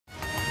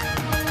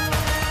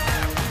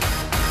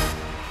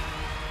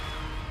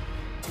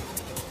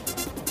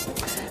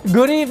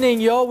Good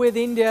evening. You're with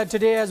India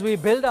today as we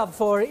build up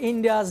for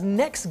India's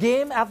next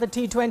game at the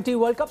T20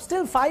 World Cup.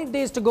 Still 5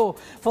 days to go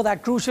for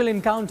that crucial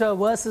encounter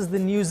versus the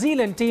New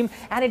Zealand team,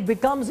 and it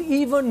becomes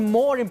even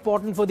more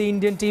important for the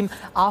Indian team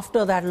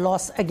after that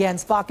loss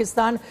against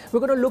Pakistan. We're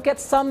going to look at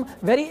some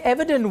very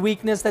evident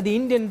weakness that the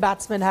Indian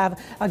batsmen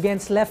have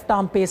against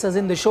left-arm pacers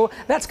in the show.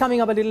 That's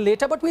coming up a little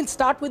later, but we'll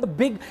start with a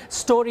big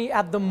story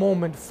at the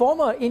moment.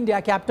 Former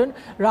India captain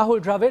Rahul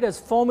Dravid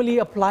has formally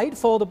applied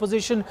for the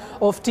position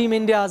of Team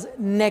India's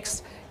next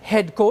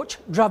head coach.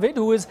 Dravid,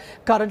 who is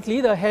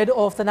currently the head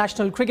of the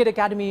National Cricket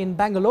Academy in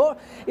Bangalore,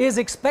 is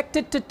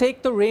expected to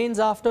take the reins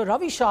after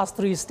Ravi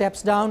Shastri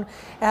steps down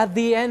at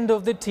the end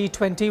of the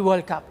T20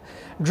 World Cup.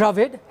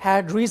 Dravid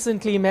had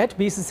recently met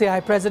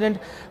BCCI President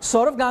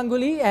Sourav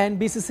Ganguly and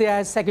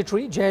BCCI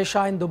Secretary Jay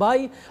Shah in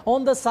Dubai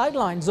on the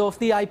sidelines of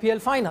the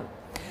IPL final.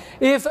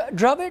 If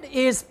Dravid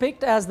is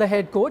picked as the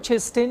head coach,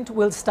 his stint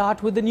will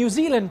start with the New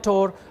Zealand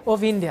tour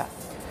of India.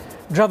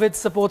 Dravid's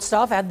support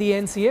staff at the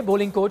NCA,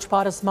 bowling coach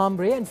Paras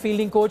Mambre and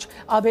fielding coach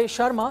Abhay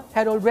Sharma,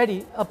 had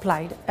already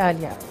applied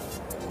earlier.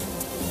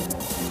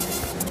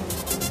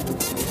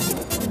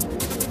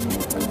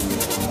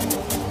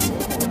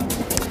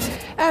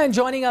 And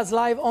joining us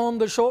live on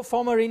the show,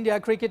 former India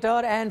cricketer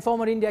and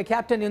former India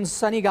captain in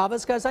Sunny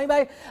Gavaskar. Sunny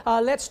bhai,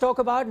 let's talk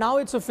about, now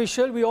it's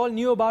official, we all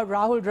knew about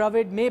Rahul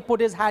Dravid may put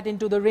his hat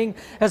into the ring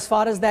as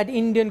far as that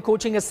Indian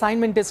coaching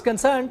assignment is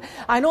concerned.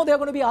 I know there are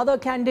going to be other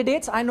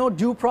candidates. I know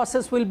due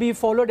process will be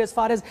followed as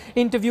far as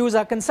interviews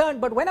are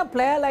concerned. But when a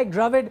player like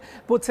Dravid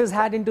puts his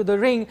hat into the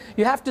ring,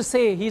 you have to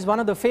say he's one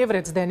of the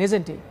favourites then,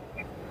 isn't he?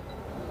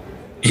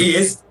 He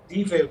is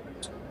the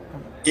favourite.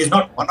 He's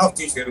not one of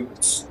the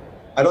favourites.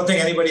 I don't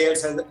think anybody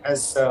else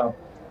has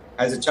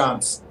a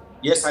chance.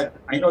 Yes,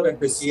 I know that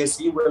the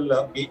CSE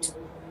will meet,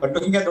 but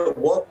looking at the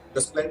work, the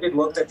splendid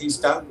work that he's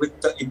done with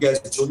India's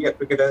junior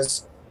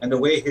cricketers and the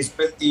way he's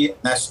built the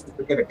National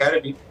Cricket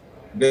Academy,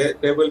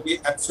 there will be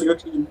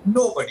absolutely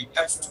nobody,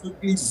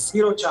 absolutely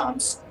zero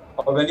chance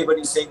of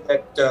anybody saying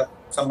that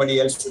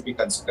somebody else should be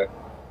considered.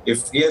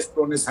 If he has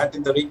thrown his hat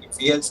in the ring, if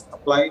he has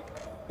applied,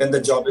 then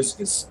the job is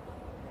his.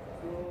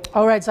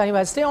 All right,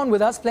 Sani, stay on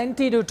with us.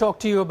 Plenty to talk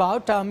to you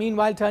about.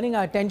 Meanwhile, turning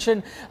our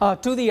attention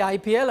to the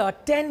IPL. A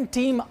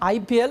 10-team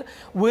IPL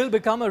will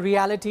become a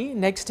reality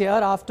next year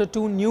after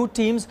two new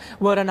teams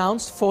were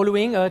announced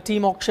following a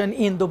team auction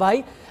in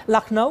Dubai.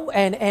 Lucknow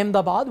and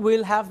Ahmedabad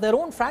will have their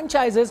own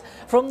franchises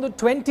from the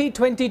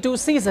 2022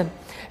 season.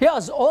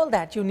 Here's all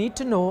that you need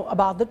to know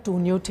about the two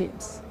new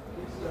teams.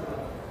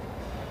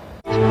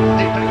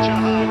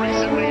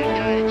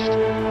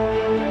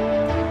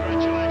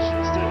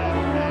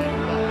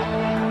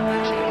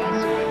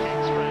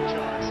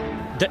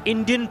 The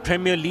Indian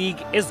Premier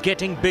League is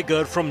getting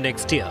bigger from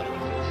next year.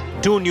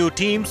 Two new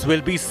teams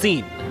will be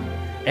seen,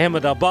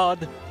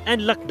 Ahmedabad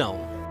and Lucknow.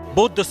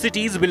 Both the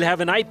cities will have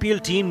an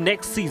IPL team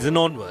next season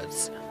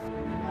onwards.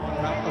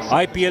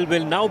 IPL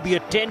will now be a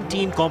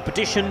 10-team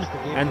competition,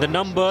 and the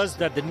numbers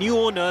that the new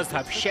owners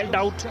have shelled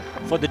out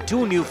for the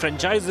two new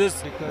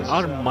franchises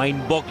are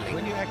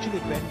mind-boggling.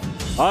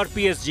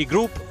 RPSG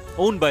Group,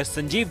 owned by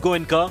Sanjeev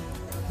Goenka,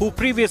 who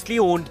previously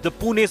owned the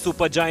Pune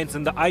Super Giants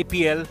in the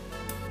IPL,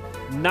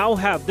 now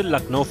have the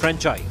Lucknow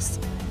franchise.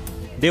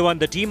 They won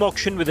the team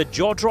auction with a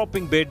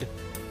jaw-dropping bid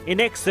in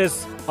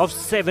excess of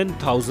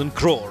 7,000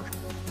 crore.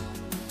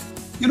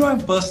 You know,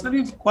 I'm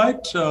personally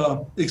quite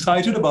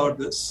excited about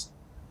this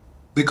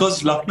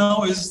because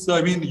Lucknow is,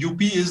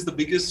 UP is the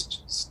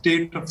biggest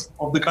state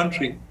of the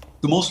country,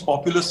 the most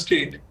populous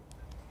state.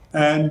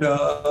 And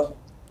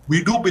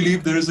we do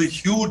believe there is a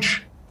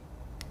huge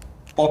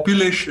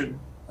population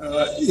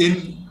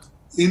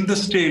in the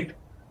state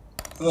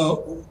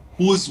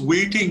who is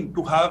waiting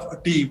to have a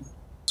team.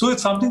 So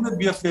it's something that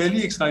we are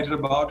fairly excited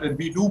about, and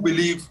we do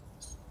believe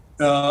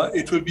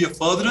it will be a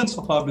furtherance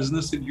of our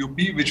business in UP,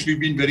 which we've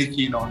been very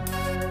keen on.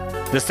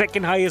 The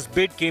second highest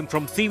bid came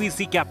from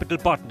CVC Capital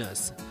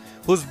Partners,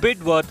 whose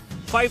bid worth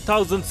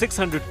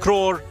 5,600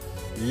 crore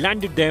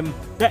landed them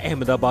the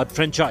Ahmedabad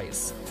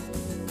franchise.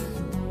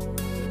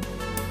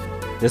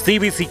 The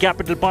CVC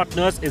Capital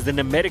Partners is an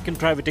American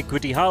private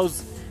equity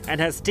house and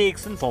has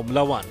stakes in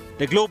Formula One.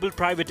 The global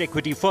private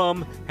equity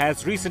firm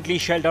has recently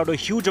shelled out a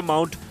huge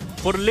amount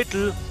for a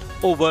little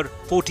over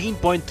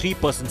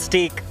 14.3%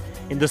 stake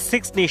in the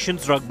Six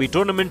Nations rugby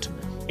tournament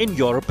in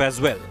Europe as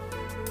well.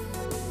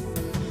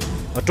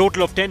 A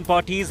total of 10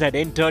 parties had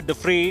entered the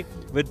fray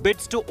with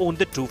bids to own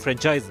the two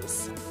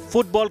franchises.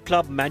 Football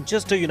club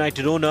Manchester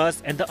United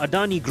owners and the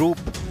Adani Group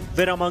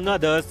were among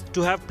others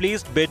to have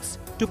placed bids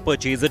to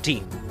purchase a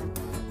team.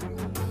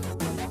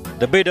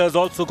 The bidders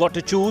also got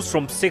to choose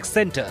from 6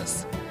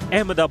 centres: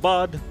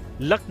 Ahmedabad,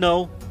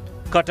 Lucknow,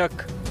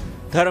 Cuttack,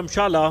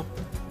 Dharamshala,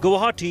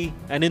 Guwahati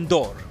and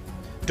Indore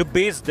to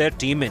base their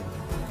team in.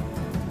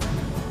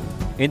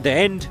 In the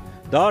end,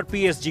 the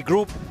RPSG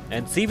Group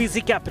and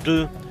CVC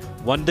Capital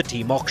won the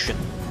team auction.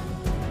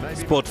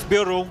 Sports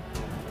Bureau,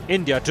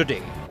 India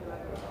Today.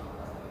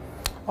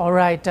 All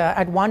right.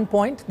 At one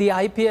point, the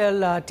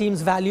IPL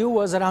team's value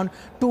was around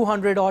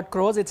 200 odd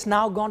crores. It's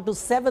now gone to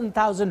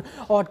 7,000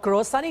 odd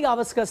crores. Sunny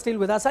Gavaskar still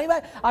with us. Sunny,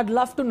 I'd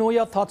love to know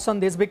your thoughts on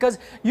this because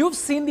you've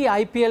seen the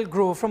IPL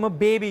grow from a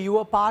baby. You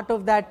were part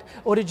of that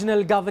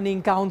original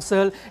governing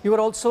council. You were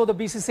also the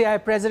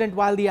BCCI president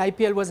while the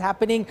IPL was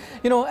happening.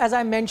 You know, as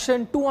I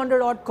mentioned,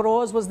 200 odd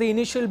crores was the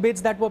initial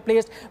bids that were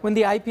placed when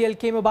the IPL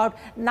came about.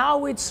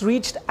 Now it's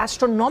reached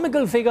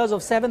astronomical figures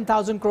of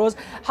 7,000 crores.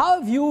 How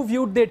have you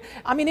viewed it?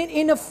 I mean,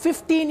 in a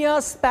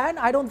 15-year span,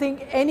 I don't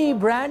think any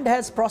brand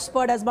has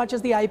prospered as much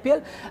as the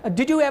IPL.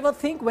 Did you ever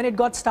think when it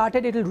got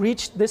started it'll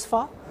reach this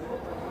far?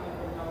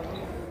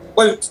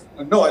 Well,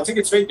 no, I think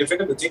it's very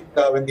difficult to think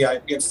when the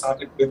IPL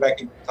started way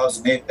back in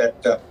 2008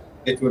 that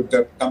it would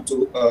come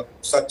to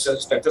such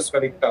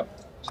stratospheric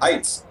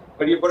heights.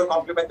 But you've got to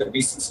compliment the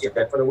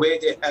BCCI for the way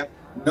they have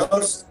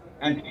nursed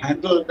and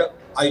handled the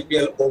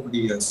IPL over the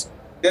years.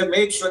 They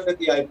made sure that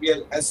the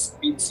IPL has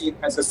been seen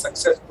as a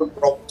successful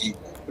property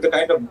with the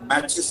kind of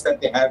matches that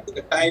they have, with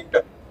the kind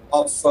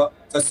of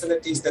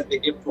facilities that they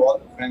give to all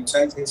the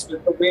franchises,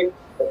 with the way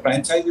the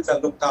franchises are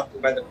looked after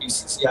by the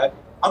BCCI.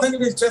 I think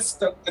it is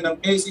just an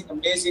amazing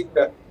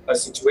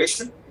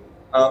situation.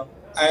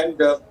 And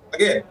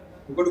again,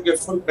 we're going to give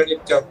full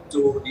credit to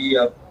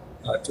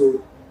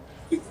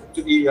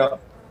the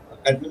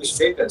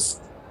administrators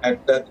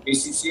at the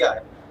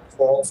BCCI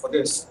for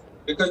this.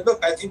 Because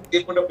look, I think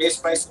they put a base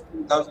price of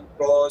 2,000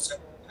 crores,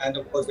 and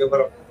of course there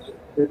were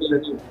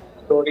little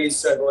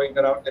stories going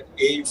around that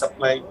A is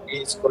applying, B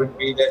is going to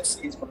be there,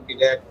 C is going to be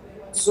there.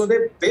 So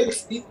they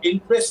built the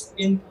interest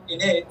in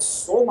it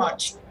so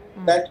much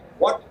that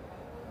what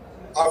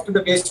after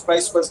the base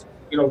price was,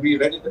 we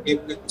read in the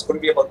paper it's going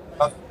to be about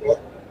 2,000 crores.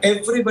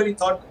 Everybody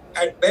thought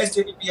at best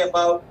it will be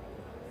about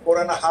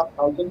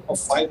 4,500 or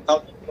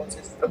 5,000 crores.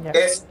 It's the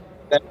best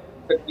that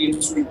the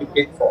teams will be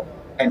paid for.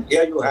 And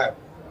here you have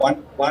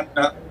one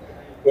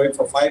going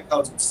for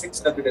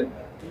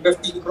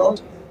 5,650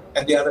 crores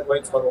and the other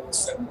going for over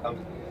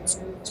 7,000 crores.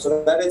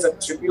 So that is a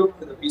tribute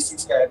to the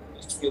BCCI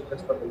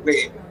administrators for the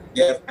way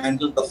they have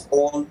handled the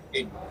whole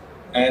thing.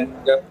 And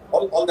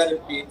all that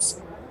it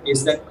means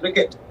is that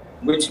cricket,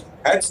 which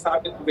had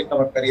started to become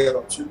a career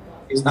option,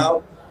 is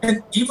now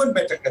an even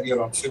better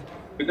career option,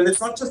 because it's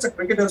not just the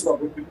cricketers who are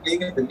going to be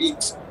playing in the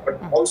leagues, but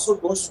also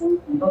those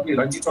who do not the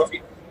Ranji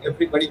Trophy,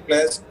 everybody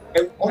players,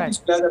 all these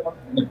players are going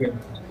to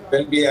benefit.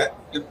 There will be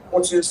the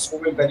coaches who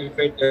will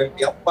benefit,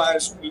 the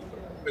umpires who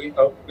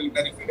will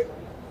benefit.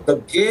 The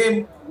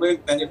game will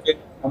benefit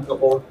on the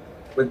whole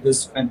with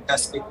this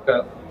fantastic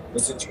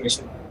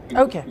situation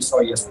we saw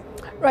yesterday.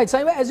 Right,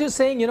 so as you're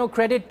saying,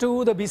 credit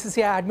to the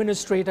BCCI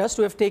administrators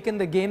to have taken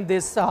the game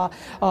this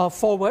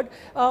forward.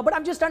 But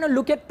I'm just trying to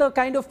look at the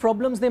kind of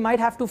problems they might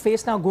have to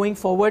face now going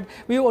forward.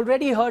 We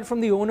already heard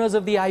from the owners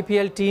of the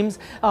IPL teams.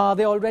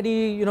 They're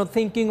already,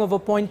 thinking of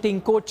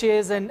appointing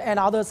coaches and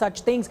other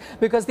such things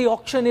because the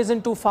auction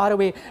isn't too far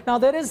away. Now,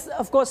 there is,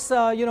 of course,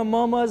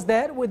 murmurs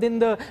there within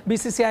the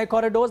BCCI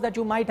corridors that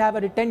you might have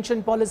a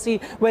retention policy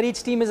where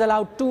each team is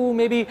allowed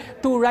maybe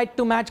two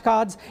right-to-match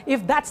cards.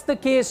 If that's the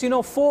case,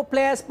 4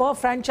 players per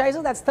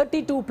franchises, that's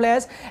 32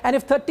 players, and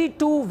if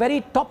 32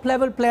 very top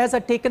level players are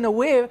taken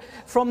away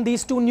from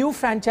these 2 new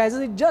franchises,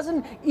 it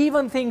doesn't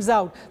even things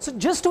out. So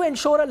just to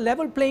ensure a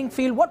level playing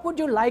field, what would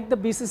you like the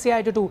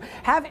BCCI to do?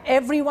 Have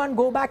everyone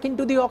go back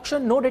into the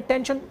auction, no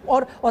retention,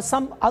 or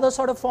some other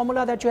sort of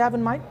formula that you have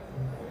in mind?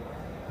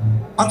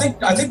 I think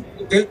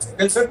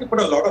they'll certainly put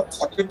a lot of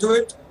thought into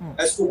it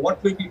as to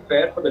what will be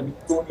fair for the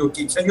 2 new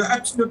teams. And you're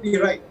absolutely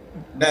right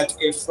that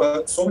if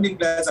so many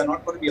players are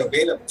not going to be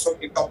available, so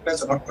many top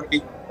players are not going to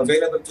be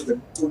available to the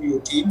 2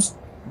 new teams,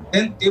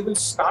 then they will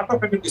start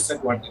off at a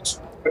disadvantage.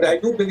 But I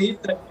do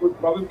believe that you will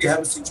probably have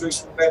a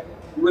situation where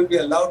you will be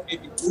allowed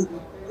maybe 2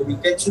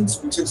 retentions,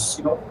 which is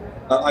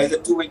either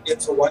 2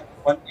 Indians or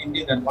one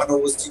Indian and 1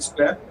 overseas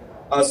player,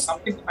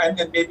 something, and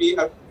then maybe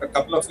a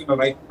couple of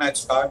right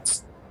match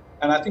cards.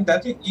 And I think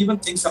that will even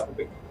things up a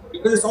bit,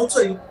 because it's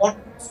also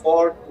important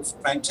for the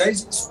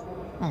franchises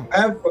who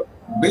have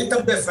built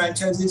up their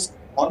franchises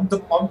on the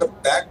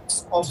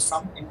backs of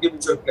some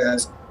individual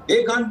players.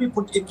 They can't be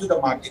put into the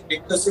market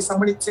because if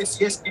somebody says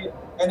CSK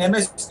and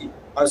MSD,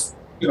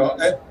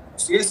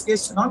 CSK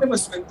is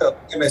synonymous with the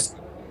MSD.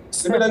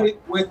 Similarly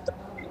with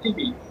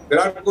PTB,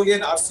 Virat Kohli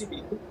and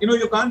RCB,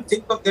 you can't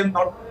think of them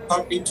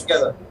not being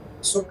together.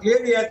 So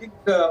clearly, I think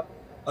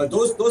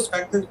those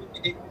factors will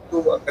be taken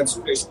into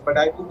consideration. But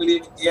I do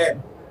believe in the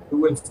end, you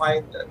will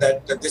find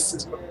that this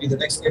is going to be the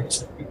next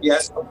edition will be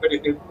as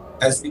competitive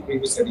as the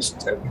previous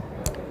editions have been.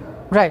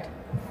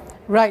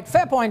 Right.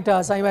 Fair point,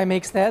 Saibai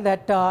makes there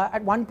that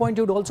at one point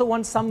you'd also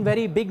want some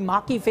very big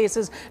marquee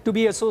faces to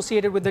be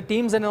associated with the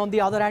teams, and on the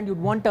other hand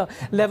you'd want a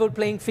level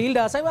playing field.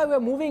 Saibai, we're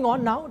moving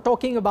on now,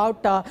 talking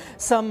about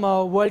some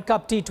World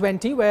Cup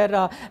T20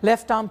 where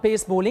left arm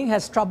pace bowling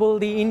has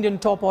troubled the Indian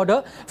top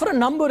order for a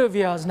number of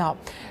years now.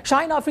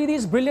 Shaheen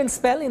Afridi's brilliant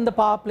spell in the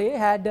power play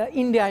had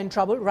India in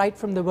trouble right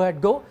from the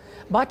word go.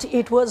 But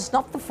it was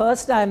not the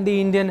first time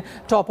the Indian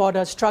top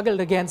order struggled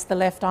against the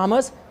left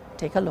armers.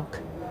 Take a look.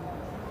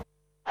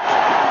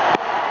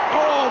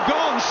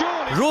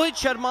 Rohit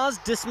Sharma's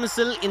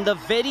dismissal in the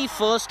very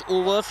first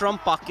over from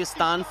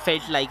Pakistan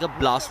felt like a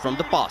blast from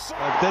the past.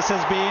 This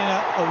has been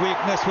a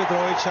weakness with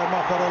Rohit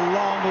Sharma for a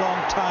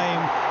long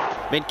time.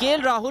 When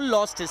KL Rahul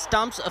lost his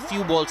stumps a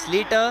few balls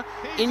later,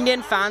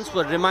 Indian fans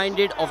were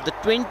reminded of the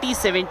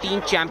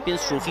 2017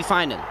 Champions Trophy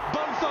final.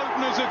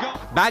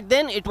 Back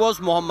then, it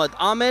was Mohammad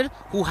Amir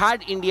who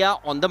had India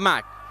on the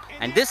mat.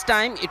 And this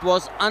time, it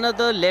was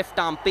another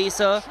left-arm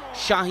pacer,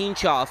 Shaheen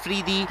Shah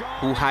Afridi,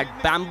 who had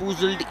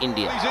bamboozled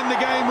India. He's in the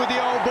game with the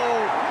old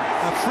ball.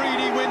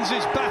 Afridi wins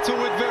his battle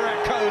with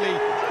Virat Kohli.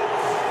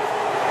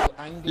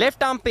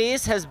 Left-arm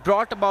pace has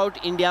brought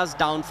about India's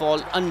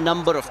downfall a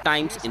number of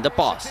times in the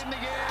past.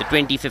 The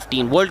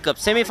 2015 World Cup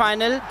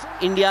semi-final,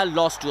 India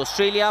lost to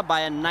Australia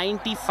by a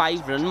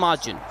 95-run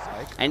margin.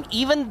 And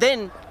even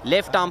then,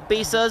 left-arm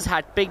pacers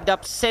had picked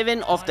up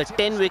 7 of the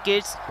 10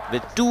 wickets,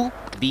 with 2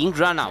 being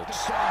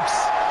run-outs.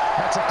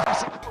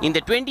 In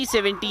the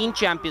 2017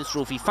 Champions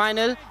Trophy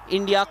final,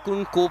 India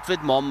couldn't cope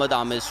with Mohammad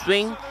Amir's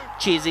swing.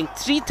 Chasing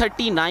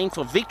 339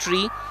 for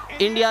victory,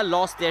 India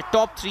lost their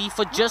top 3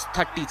 for just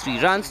 33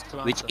 runs,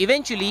 which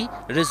eventually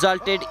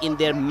resulted in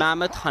their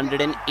mammoth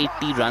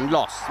 180-run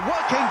loss.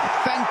 Working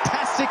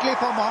fantastically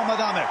for Mohammad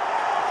Amir.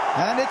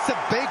 And it's a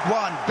big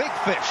one, big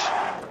fish.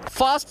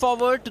 Fast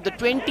forward to the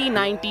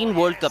 2019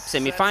 World Cup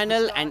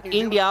semi-final, and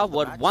India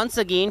were once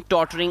again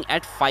tottering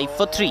at 5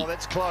 for 3.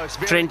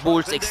 Trent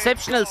Bolt's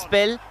exceptional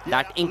spell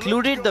that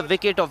included the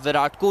wicket of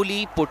Virat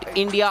Kohli put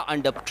India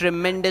under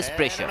tremendous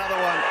pressure.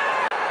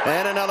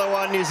 And another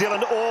one, New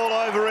Zealand all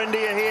over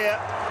India here.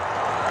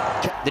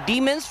 The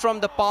demons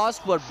from the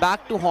past were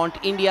back to haunt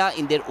India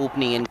in their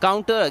opening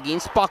encounter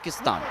against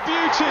Pakistan.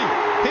 Beauty,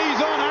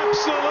 he's on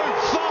absolute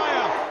fire.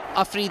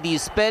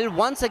 Afridi's spell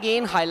once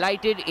again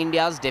highlighted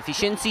India's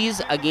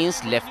deficiencies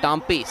against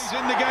left-arm pace. He's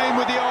in the game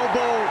with the old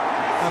ball.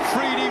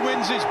 Afridi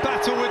wins his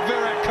battle with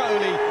Virat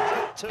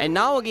Kohli. And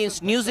now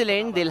against New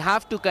Zealand, they'll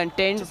have to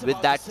contend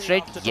with that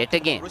threat yet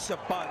again.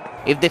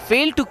 If they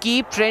fail to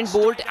keep Trent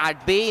Bolt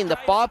at bay in the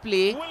power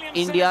play,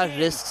 India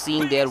risks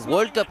seeing their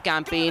World Cup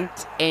campaign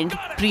end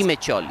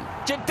prematurely.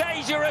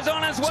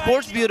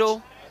 Sports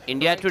Bureau,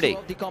 India Today.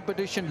 The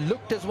competition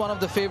looked as one of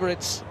the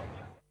favourites.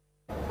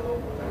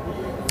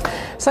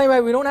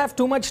 Saibhai, we don't have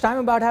too much time,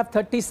 about have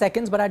 30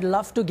 seconds, but I'd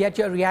love to get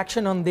your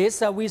reaction on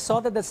this. We saw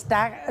that the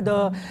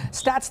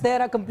stats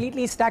there are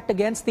completely stacked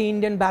against the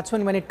Indian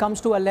batsman when it comes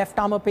to a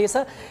left-armer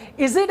pacer.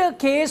 Is it a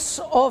case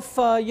of,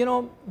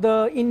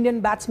 the Indian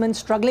batsmen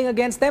struggling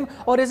against them,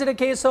 or is it a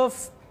case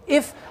of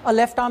if a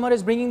left-armer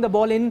is bringing the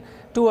ball in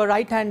to a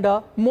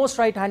right-hander, most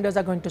right-handers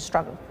are going to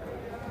struggle?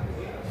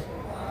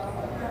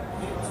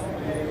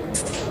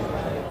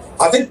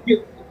 I think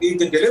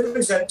the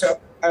deliveries that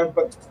have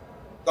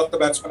got the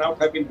batsman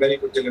out have been very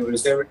good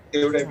deliveries. They would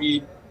have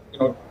been,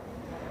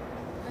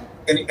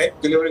 any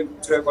delivery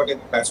should have got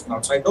any batsman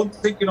out. So I don't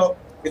think,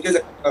 it is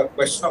a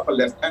question of a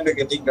left-hander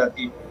getting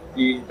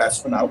the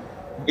batsman out.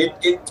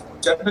 It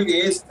generally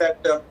is that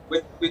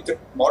with the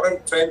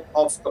modern trend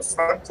of the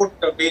front foot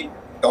being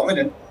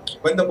dominant,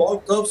 when the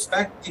ball curves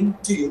back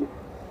into you,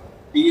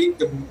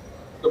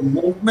 the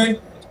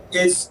movement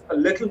is a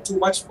little too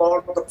much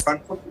for the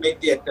front foot to make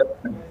the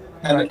adjustment.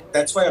 And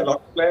that's why a lot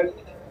of players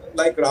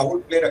like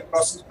Rahul played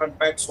across his front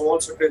back, so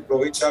also did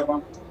Rohit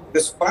Sharma.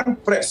 This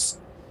front press,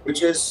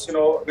 which is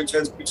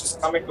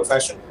come into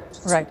fashion,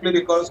 simply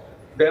because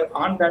there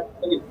aren't that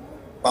many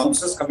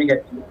bouncers coming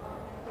at you,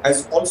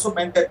 has also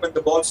meant that when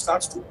the ball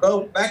starts to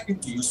curve back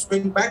into you,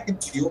 swing back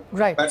into you,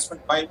 batsmen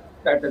find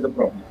that as a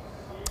problem.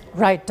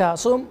 Right.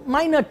 So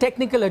minor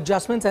technical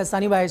adjustments, as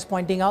Sunnybai is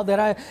pointing out. There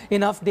are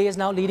enough days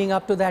now leading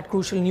up to that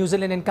crucial New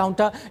Zealand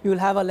encounter. You will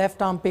have a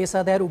left-arm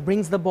pacer there who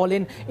brings the ball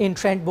in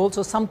Trent Bolt.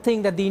 So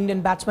something that the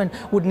Indian batsman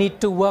would need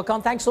to work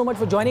on. Thanks so much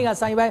for joining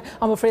us, Sunnybai.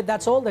 I'm afraid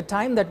that's all the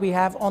time that we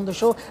have on the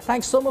show.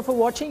 Thanks so much for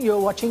watching.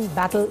 You're watching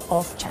Battle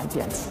of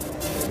Champions.